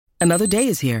Another day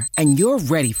is here, and you're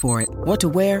ready for it. What to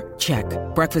wear? Check.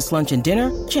 Breakfast, lunch, and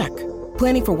dinner? Check.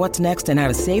 Planning for what's next and how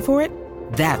to save for it?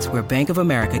 That's where Bank of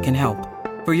America can help.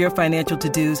 For your financial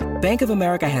to-dos, Bank of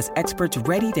America has experts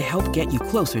ready to help get you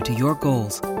closer to your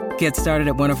goals. Get started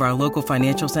at one of our local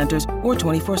financial centers or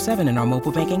 24/7 in our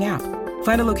mobile banking app.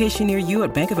 Find a location near you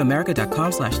at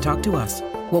bankofamerica.com/talktous.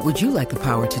 What would you like the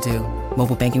power to do?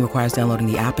 Mobile banking requires downloading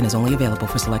the app and is only available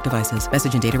for select devices.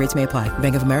 Message and data rates may apply.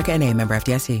 Bank of America N.A., member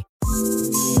FDIC.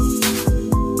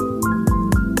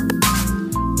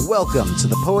 Welcome to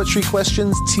the Poetry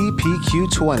Questions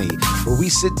TPQ20, where we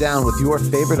sit down with your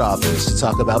favorite authors to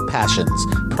talk about passions,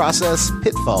 process,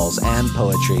 pitfalls, and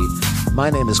poetry. My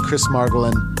name is Chris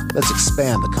Margolin. Let's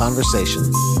expand the conversation.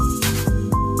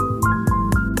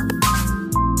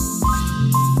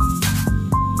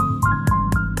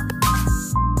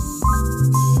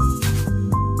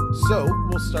 So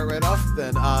we'll start right off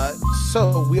then.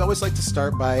 So we always like to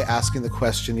start by asking the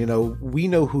question, we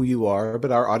know who you are,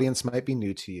 but our audience might be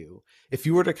new to you. If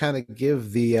you were to kind of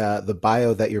give the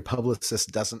bio that your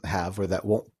publicist doesn't have, or that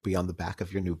won't be on the back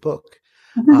of your new book,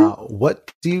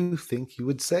 what do you think you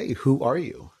would say? Who are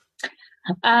you?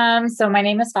 So my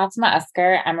name is Fatimah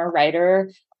Asghar. I'm a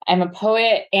writer. I'm a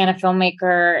poet and a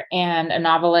filmmaker and a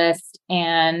novelist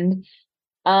and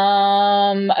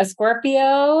a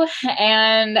Scorpio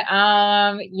and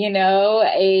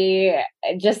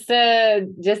just a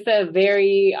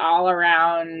very all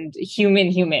around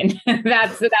human.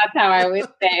 That's how I would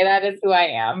say that is who I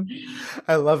am.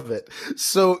 I love it.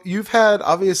 So you've had,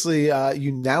 obviously,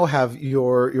 you now have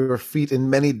your feet in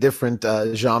many different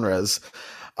genres.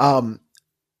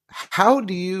 How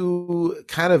do you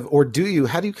kind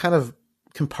of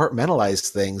compartmentalize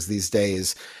things these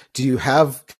days? Do you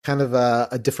have kind of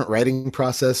a different writing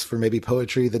process for maybe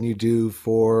poetry than you do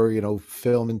for,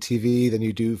 film and TV, than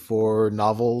you do for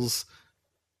novels?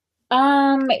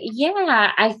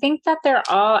 Yeah, I think that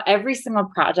every single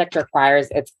project requires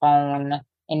its own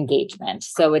engagement.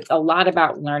 So it's a lot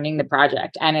about learning the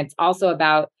project. And it's also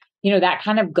about, that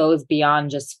kind of goes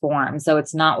beyond just form. So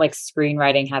it's not like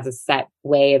screenwriting has a set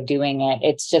way of doing it.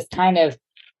 It's just kind of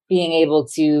being able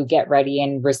to get ready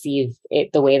and receive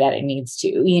it the way that it needs to,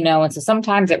 and so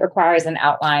sometimes it requires an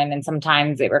outline and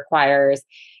sometimes it requires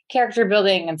character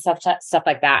building and stuff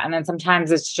like that. And then sometimes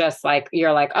it's just like,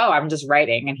 you're like, oh, I'm just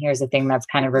writing and here's the thing that's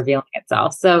kind of revealing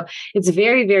itself. So it's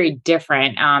very, very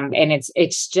different. And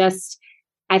it's just,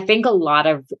 I think a lot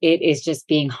of it is just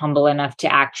being humble enough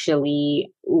to actually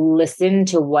listen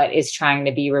to what is trying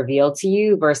to be revealed to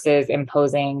you versus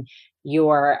imposing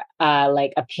your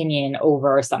opinion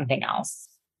over something else.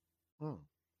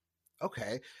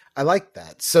 Okay. I like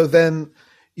that. So then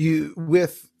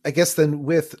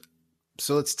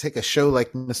so let's take a show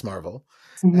like Miss Marvel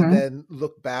and then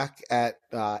look back at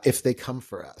If They Come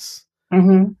For Us.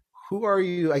 Who are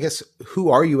you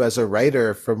as a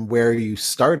writer from where you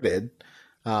started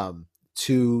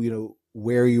to,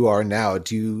 where you are now?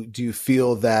 Do you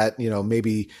feel that,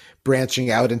 maybe branching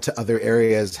out into other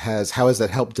areas how has that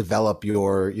helped develop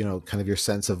your, kind of your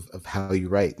sense of how you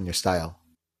write and your style?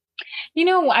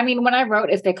 When I wrote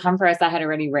If They Come For Us, I had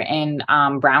already written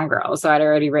Brown Girl. So I'd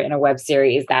already written a web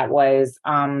series that was,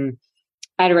 I'd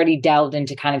already delved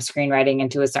into kind of screenwriting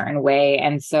into a certain way.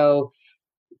 And so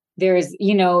there is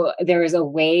a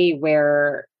way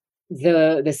where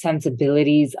the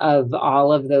sensibilities of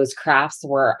all of those crafts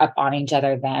were up on each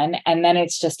other then. And then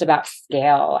it's just about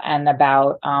scale and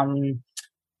about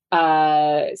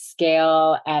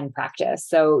scale and practice.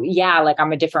 So yeah, like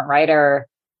I'm a different writer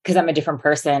because I'm a different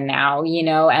person now,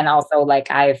 and also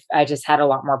like I just had a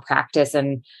lot more practice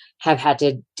and have had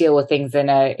to deal with things in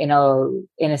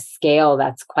a scale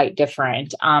that's quite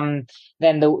different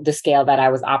than the scale that I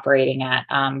was operating at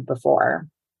before.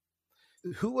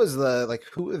 Who were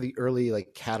the early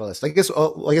catalysts? I guess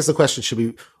the question should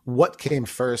be, what came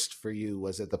first for you?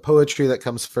 Was it the poetry that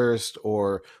comes first,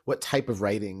 or what type of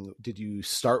writing did you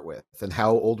start with? And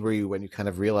how old were you when you kind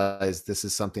of realized this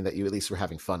is something that you at least were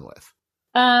having fun with?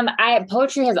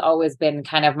 Poetry has always been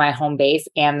kind of my home base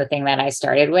and the thing that I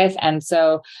started with. And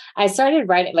so I started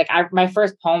writing, my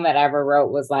first poem that I ever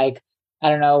wrote was I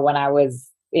don't know, when I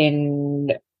was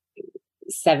in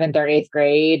 7th or 8th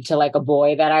grade to a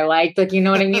boy that I liked, you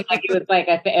know what I mean?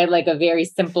 It was a very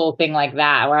simple thing like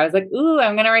that, where I was like, ooh,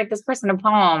 I'm going to write this person a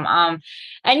poem.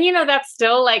 And that's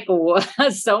still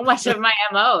so much of my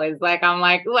MO is I'm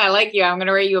like, ooh, I like you, I'm going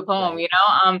to write you a poem,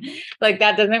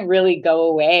 that doesn't really go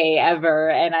away ever.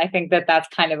 And I think that that's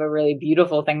kind of a really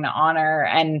beautiful thing to honor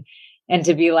and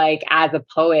to be as a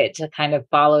poet, to kind of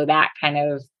follow that kind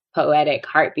of poetic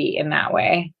heartbeat in that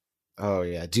way. Oh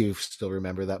yeah. Do you still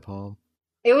remember that poem?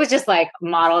 it was just like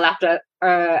modeled after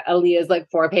Aaliyah's like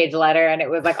 4-page letter. And it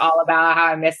was like all about how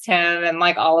I missed him and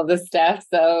like all of this stuff.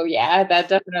 So yeah, that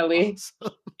definitely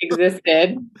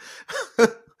existed.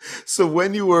 So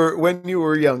when you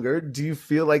were younger, do you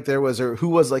feel like there was, or who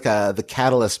was like the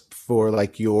catalyst for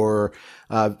like your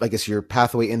I guess your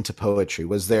pathway into poetry?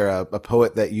 Was there a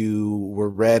poet that you were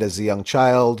read as a young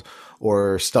child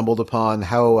or stumbled upon?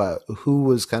 How who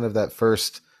was kind of that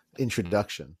first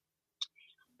introduction?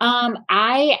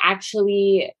 I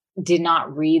actually did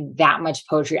not read that much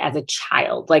poetry as a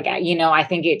child. Like, I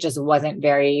think it just wasn't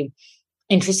very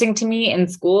interesting to me in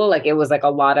school. Like, it was like a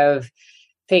lot of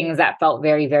things that felt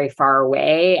very, very far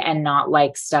away and not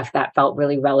like stuff that felt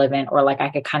really relevant or like I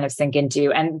could kind of sink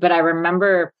into. But I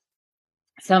remember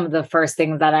some of the first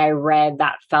things that I read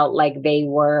that felt like they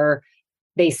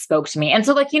spoke to me. And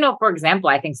so, like, for example,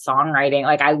 I think songwriting,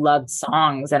 like I loved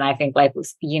songs. And I think like,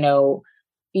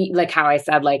 like how I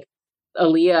said, like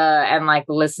Aaliyah and like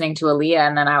listening to Aaliyah.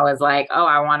 And then I was like, oh,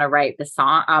 I want to write the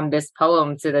song, this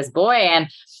poem to this boy.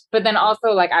 But then also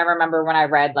like, I remember when I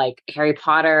read like Harry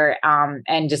Potter,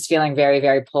 and just feeling very,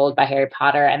 very pulled by Harry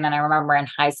Potter. And then I remember in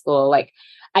high school, like,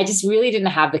 I just really didn't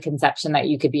have the conception that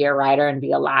you could be a writer and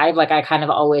be alive. Like I kind of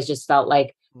always just felt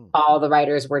like all the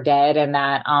writers were dead and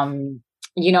that, and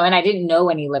I didn't know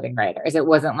any living writers. It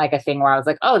wasn't like a thing where I was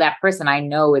like, oh, that person I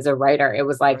know is a writer. It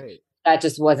was like, Right. that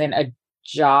just wasn't a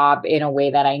job in a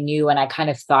way that I knew. And I kind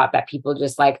of thought that people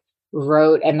just like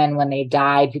wrote. And then when they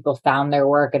died, people found their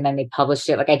work and then they published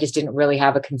it. Like I just didn't really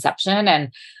have a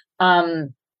conception.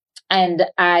 And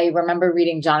I remember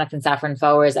reading Jonathan Safran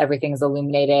Foer's Everything's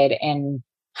Illuminated in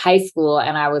high school.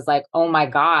 And I was like, oh my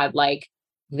God, like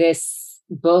this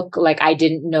book, like I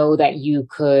didn't know that you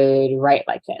could write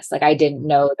like this. Like I didn't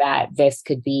know that this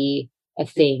could be a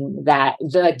thing that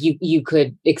like you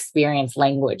could experience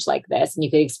language like this and you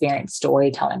could experience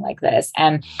storytelling like this.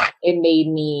 And it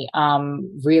made me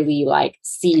really like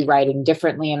see writing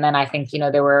differently. And then I think,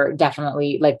 there were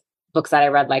definitely like books that I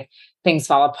read, like Things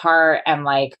Fall Apart and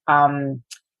like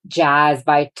Jazz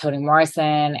by Toni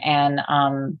Morrison and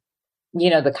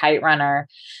The Kite Runner,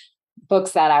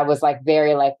 books that I was like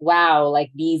very like, wow, like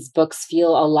these books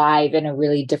feel alive in a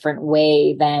really different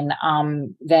way than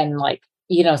like,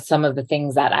 some of the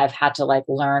things that I've had to like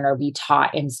learn or be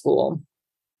taught in school.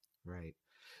 Right.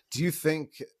 Do you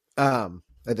think, that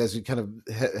as we kind of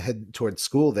head towards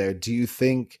school there, do you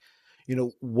think,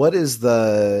 do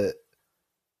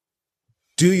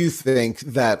you think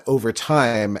that over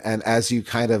time and as you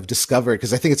kind of discover,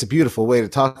 because I think it's a beautiful way to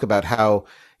talk about how,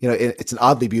 it's an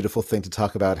oddly beautiful thing to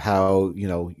talk about how,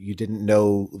 you didn't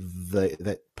know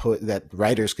that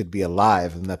writers could be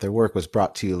alive and that their work was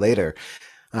brought to you later.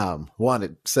 One,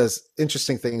 it says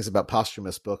interesting things about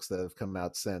posthumous books that have come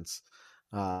out since.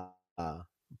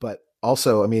 But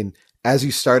also, I mean, as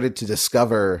you started to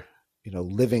discover,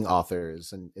 living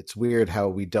authors, and it's weird how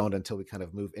we don't until we kind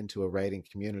of move into a writing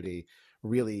community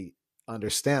really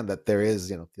understand that there is,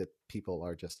 that people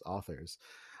are just authors.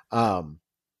 How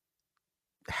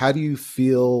do you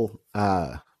feel?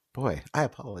 Boy, I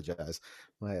apologize.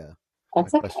 My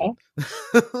That's okay.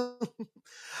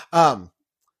 question.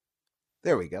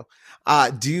 There we go.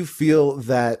 Do you feel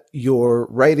that your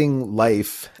writing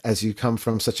life, as you come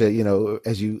from such a,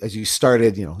 as you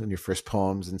started, in your first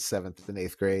poems in 7th and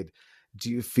 8th grade, do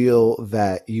you feel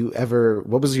that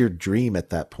what was your dream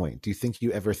at that point? Do you think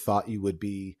you ever thought you would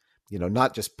be,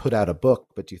 not just put out a book,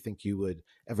 but do you think you would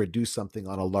ever do something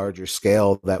on a larger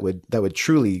scale that would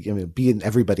truly, be in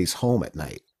everybody's home at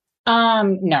night?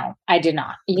 No, I did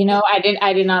not.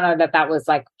 I did not know that that was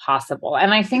like possible.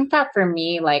 And I think that for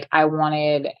me, like I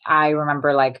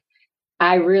remember like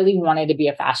I really wanted to be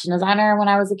a fashion designer when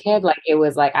I was a kid. Like it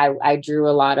was like I drew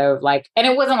a lot of like, and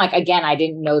it wasn't like, again, I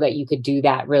didn't know that you could do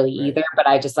that really either, but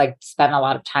I just like spent a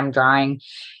lot of time drawing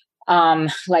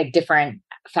like different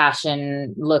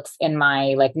fashion looks in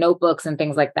my like notebooks and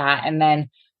things like that. And then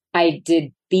I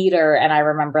did theater and I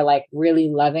remember like really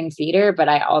loving theater, but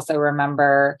I also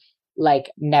remember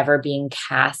like never being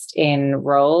cast in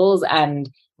roles. And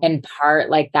in part,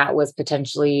 like that was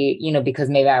potentially, because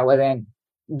maybe I wasn't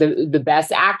the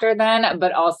best actor then,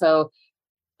 but also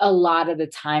a lot of the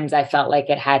times I felt like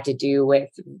it had to do with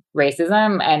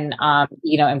racism and,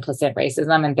 implicit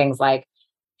racism and things like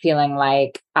feeling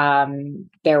like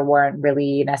there weren't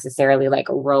really necessarily like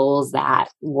roles that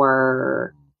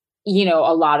were,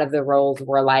 a lot of the roles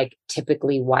were like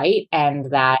typically white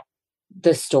and that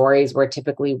the stories were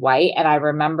typically white. And I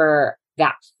remember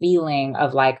that feeling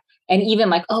of like, and even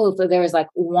like, oh, so there's like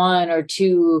 1 or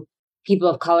 2 people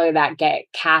of color that get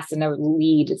cast in a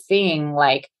lead thing.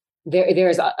 Like it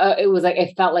was like,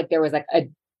 it felt like there was like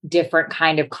different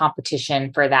kind of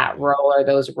competition for that role or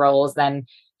those roles than,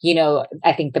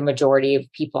 I think the majority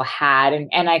of people had.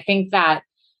 And I think that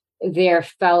there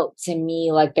felt to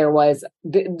me like there was,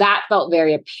 that felt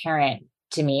very apparent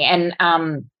to me. And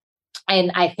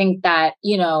I think that,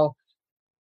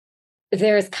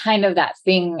 there's kind of that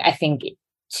thing, I think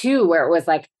too, where it was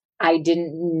like, I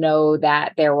didn't know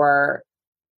that there were,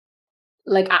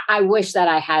 like, I wish that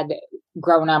I had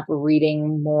grown up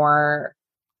reading more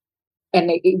and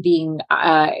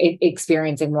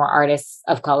experiencing more artists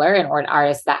of color or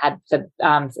artists that had the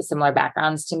similar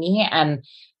backgrounds to me. And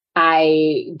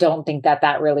I don't think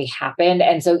that really happened.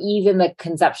 And so even the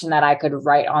conception that I could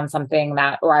write on something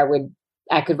that, or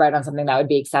I could write on something that would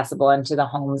be accessible into the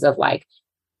homes of like,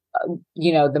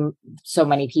 so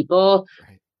many people,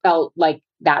 Right. felt like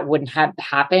that wouldn't have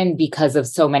happened because of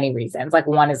so many reasons. Like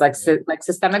one is like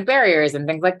systemic barriers and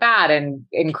things like that, and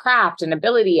in craft and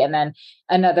ability. And then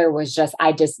another was just,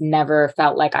 I just never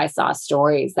felt like I saw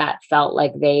stories that felt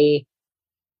like they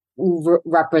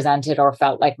represented or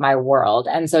felt like my world.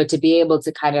 And so to be able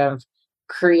to kind of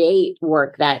create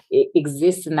work that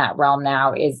exists in that realm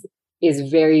now is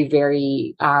very,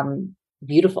 very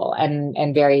beautiful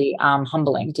and very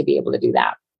humbling to be able to do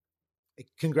that.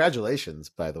 Congratulations,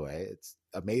 by the way. It's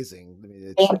amazing. I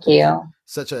mean, Thank you.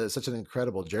 Such an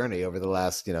incredible journey over the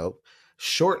last,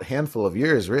 short handful of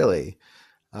years, really.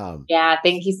 Yeah,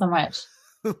 thank you so much.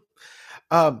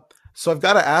 So I've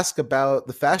got to ask about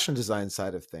the fashion design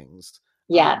side of things.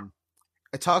 Yeah.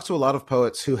 I talk to a lot of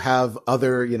poets who have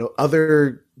other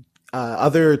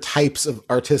types of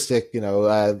artistic,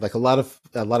 like a lot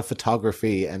of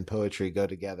photography and poetry go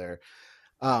together.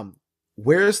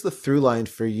 Where's the through line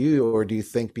for you, or do you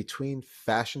think, between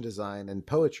fashion design and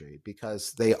poetry?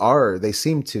 Because they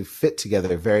seem to fit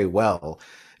together very well.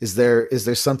 Is there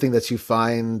something that you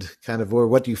find kind of, or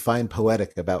what do you find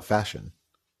poetic about fashion?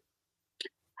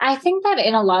 I think that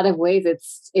in a lot of ways,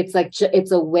 it's like,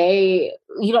 it's a way,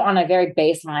 on a very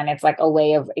baseline, it's like a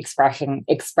way of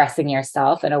expressing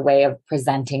yourself and a way of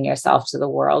presenting yourself to the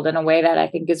world in a way that I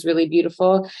think is really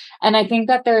beautiful. And I think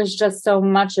that there's just so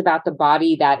much about the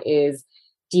body that is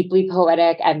deeply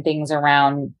poetic, and things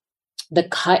around the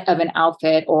cut of an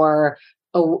outfit, or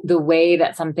the way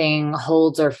that something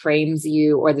holds or frames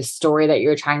you, or the story that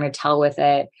you're trying to tell with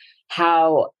it,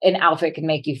 how an outfit can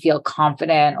make you feel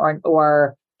confident,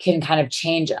 or can kind of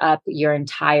change up your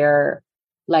entire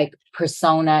like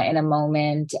persona in a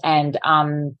moment. And,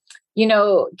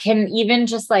 can even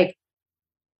just like,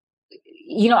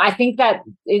 I think that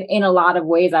in a lot of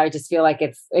ways, I just feel like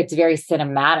it's very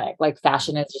cinematic. Like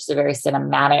fashion is just a very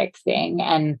cinematic thing.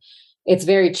 And it's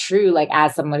very true. Like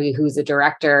as somebody who's a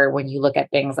director, when you look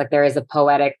at things, like there is a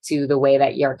poetic to the way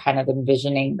that you're kind of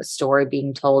envisioning the story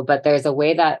being told, but there's a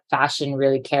way that fashion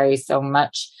really carries so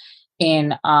much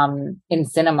in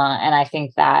cinema. And I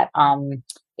think that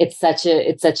it's such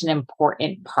an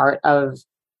important part of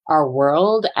our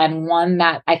world, and one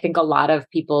that I think a lot of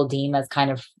people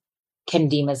can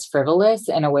deem as frivolous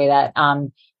in a way that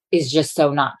is just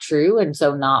so not true, and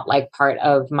so not like part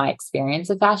of my experience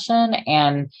of fashion.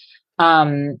 And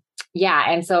and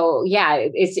so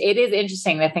it is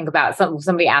interesting to think about.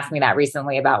 Somebody asked me that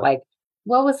recently about like,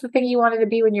 what was the thing you wanted to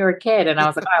be when you were a kid? And I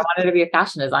was like, oh, I wanted to be a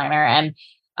fashion designer. And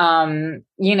and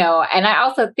I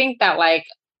also think that like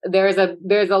there's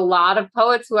a lot of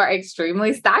poets who are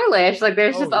extremely stylish. Like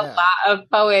there's just a lot of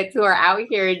poets who are out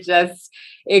here just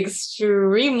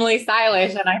extremely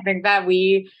stylish. And I think that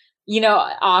we,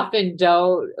 often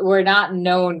we're not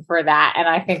known for that. And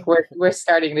I think we're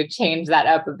starting to change that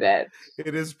up a bit.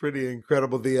 It is pretty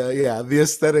incredible. The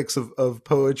aesthetics of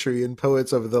poetry and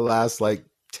poets over the last like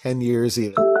 10 years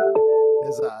even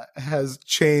has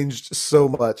changed so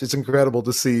much. It's incredible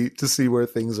to see where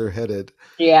things are headed.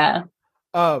 Yeah.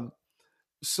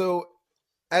 So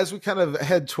as we kind of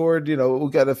head toward,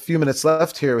 we've got a few minutes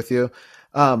left here with you.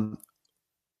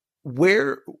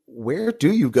 Where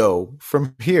do you go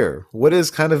from here? What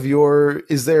is kind of do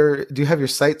you have your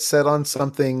sights set on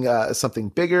something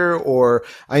bigger? Or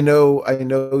I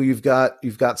know you've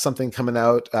got something coming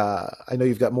out. I know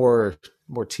you've got more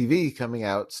TV coming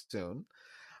out soon.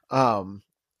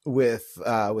 With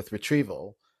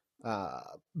Retrieval.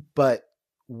 But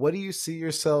what do you see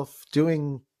yourself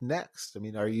doing next? I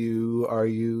mean, are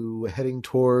you heading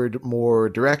toward more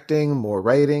directing, more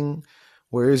writing?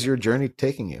 Where is your journey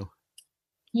taking you?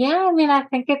 Yeah, I mean, I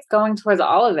think it's going towards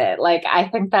all of it. Like, I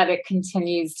think that it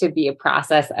continues to be a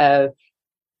process of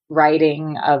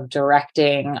writing, of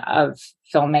directing, of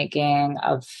filmmaking,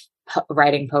 of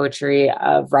writing poetry,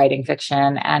 of writing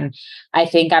fiction. And I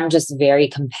think I'm just very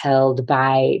compelled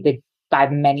by by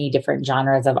many different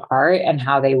genres of art and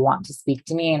how they want to speak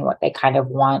to me and what they kind of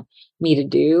want me to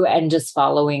do, and just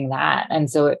following that.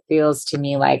 And so it feels to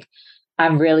me like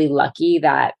I'm really lucky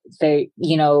that they,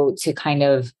 to kind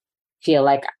of feel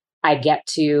like I get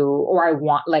to, or I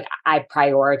want, like I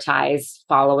prioritize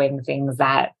following things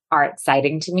that are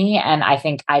exciting to me. And I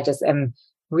think I just am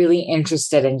really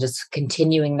interested in just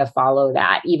continuing to follow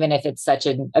that, even if it's such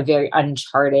a very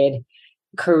uncharted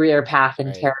career path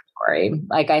and territory.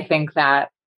 Like, I think that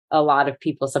a lot of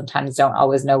people sometimes don't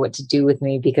always know what to do with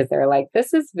me because they're like,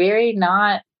 this is very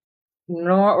not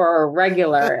nor or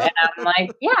regular. And I'm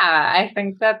like, yeah, I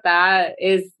think that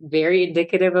is very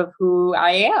indicative of who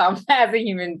I am as a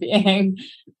human being.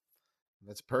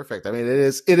 That's perfect. I mean,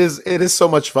 it is so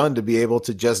much fun to be able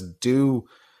to just do,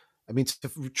 I mean,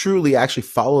 to truly actually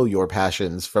follow your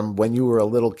passions from when you were a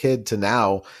little kid to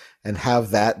now, and have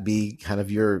that be kind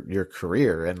of your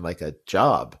career and like a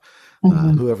job.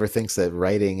 Whoever thinks that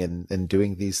writing and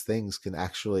doing these things can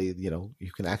actually,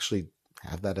 you can actually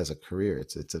have that as a career.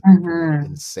 It's a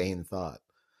insane thought.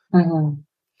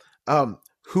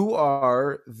 Who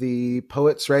are the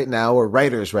poets right now, or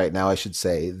writers right now, I should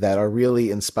say, that are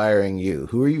really inspiring you?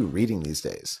 Who are you reading these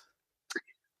days?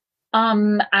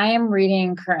 I am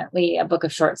reading currently a book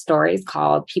of short stories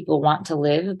called People Want to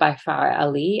Live by Farah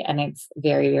Ali, and it's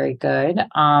very, very good.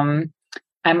 I'm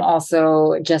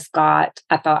also just got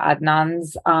Atal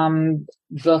Adnan's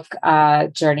book,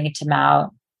 Journey to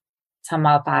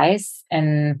Tamalpais,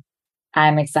 and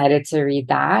I'm excited to read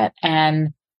that.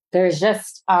 And there's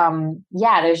just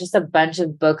a bunch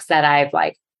of books that I've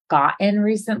like gotten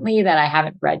recently that I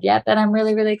haven't read yet that I'm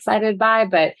really, really excited by.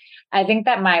 But I think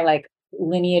that my like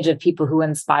lineage of people who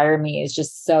inspire me is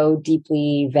just so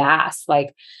deeply vast.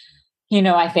 Like,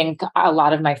 I think a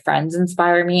lot of my friends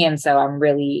inspire me. And so I'm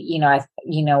really,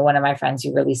 one of my friends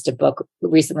who released a book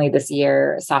recently this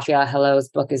year, Safia Hello's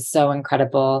book, is so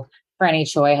incredible. Franny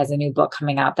Choi has a new book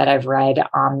coming out that I've read.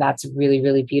 That's really,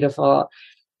 really beautiful.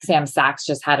 Sam Sachs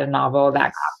just had a novel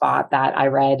that got bought that I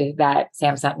read that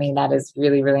Sam sent me that is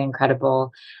really, really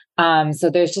incredible. So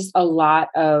there's just a lot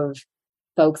of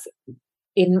folks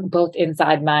both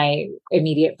inside my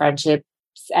immediate friendships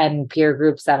and peer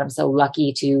groups that I'm so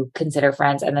lucky to consider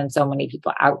friends. And then so many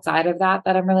people outside of that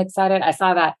I'm really excited. I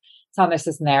saw that Sandra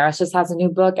Cisneros just has a new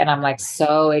book, and I'm like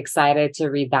so excited to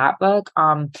read that book.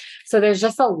 So there's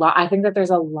just a lot. I think that there's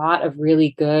a lot of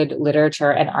really good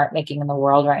literature and art making in the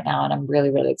world right now. And I'm really,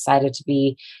 really excited to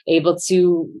be able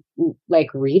to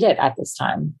like read it at this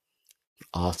time.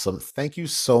 Awesome. Thank you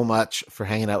so much for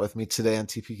hanging out with me today on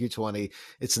TPQ20.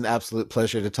 It's an absolute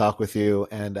pleasure to talk with you.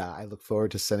 And I look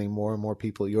forward to sending more and more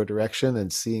people your direction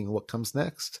and seeing what comes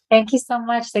next. Thank you so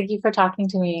much. Thank you for talking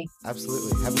to me.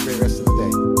 Absolutely. Have a great rest of the day.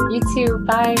 You too.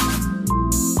 Bye.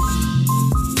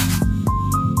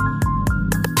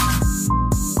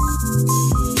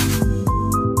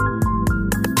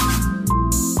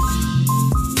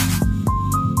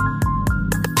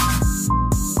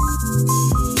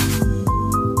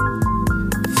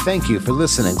 Thank you for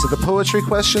listening to the Poetry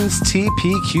Questions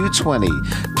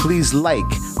TPQ20. Please like,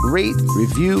 rate,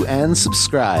 review, and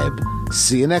subscribe.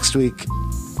 See you next week.